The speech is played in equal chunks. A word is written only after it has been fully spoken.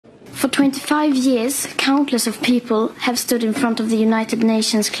For 25 years, countless of people have stood in front of the United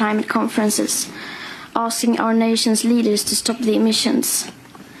Nations climate conferences, asking our nation's leaders to stop the emissions.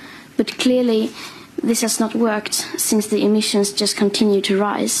 But clearly, this has not worked, since the emissions just continue to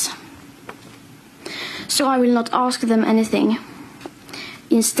rise. So I will not ask them anything.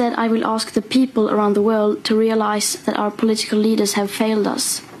 Instead, I will ask the people around the world to realize that our political leaders have failed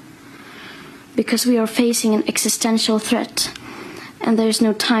us. Because we are facing an existential threat, and there is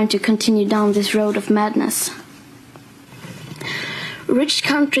no time to continue down this road of madness. Rich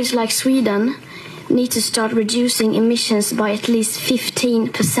countries like Sweden need to start reducing emissions by at least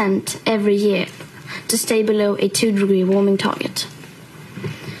 15% every year to stay below a 2-degree warming target.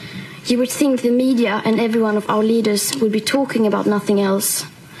 You would think the media and every one of our leaders would be talking about nothing else,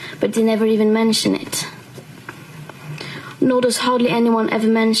 but they never even mention it. Nor does hardly anyone ever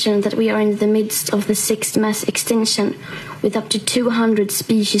mention that we are in the midst of the 6th mass extinction, with up to 200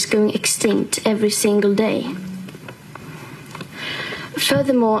 species going extinct every single day.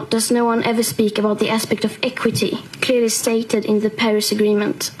 Furthermore, does no one ever speak about the aspect of equity, clearly stated in the Paris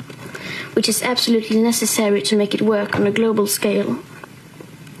Agreement, which is absolutely necessary to make it work on a global scale.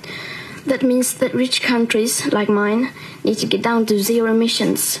 That means that rich countries, like mine, need to get down to zero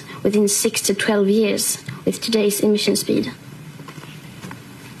emissions within 6 to 12 years with today's emission speed.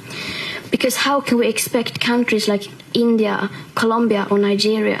 Because how can we expect countries like India, Colombia or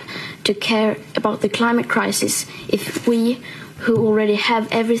Nigeria to care about the climate crisis if we, who already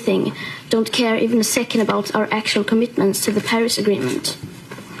have everything, don't care even a second about our actual commitments to the Paris Agreement?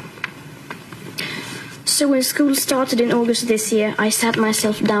 So when school started in August this year, I sat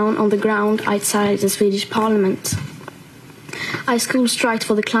myself down on the ground outside the Swedish Parliament. I school striked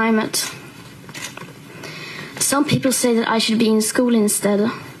for the climate. Some people say that I should be in school instead.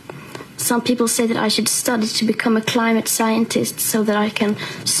 Some people say that I should study to become a climate scientist so that I can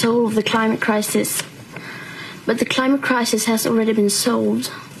solve the climate crisis. But the climate crisis has already been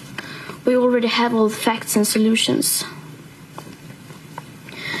solved. We already have all the facts and solutions.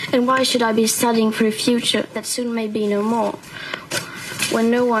 And why should I be studying for a future that soon may be no more, when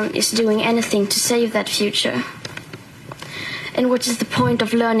no one is doing anything to save that future? And what is the point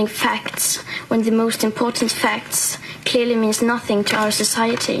of learning facts when the most important facts clearly means nothing to our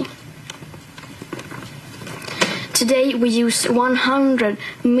society? Today we use 100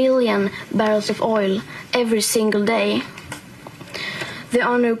 million barrels of oil every single day. There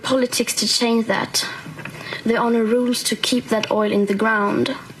are no politics to change that. There are no rules to keep that oil in the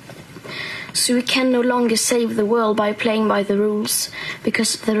ground. So we can no longer save the world by playing by the rules,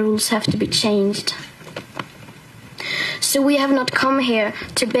 because the rules have to be changed. So we have not come here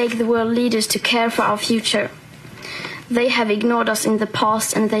to beg the world leaders to care for our future. They have ignored us in the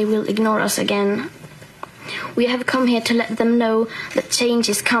past and they will ignore us again. We have come here to let them know that change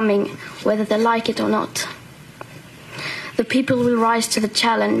is coming, whether they like it or not. The people will rise to the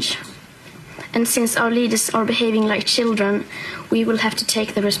challenge. And since our leaders are behaving like children, we will have to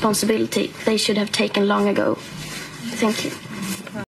take the responsibility they should have taken long ago. Thank you.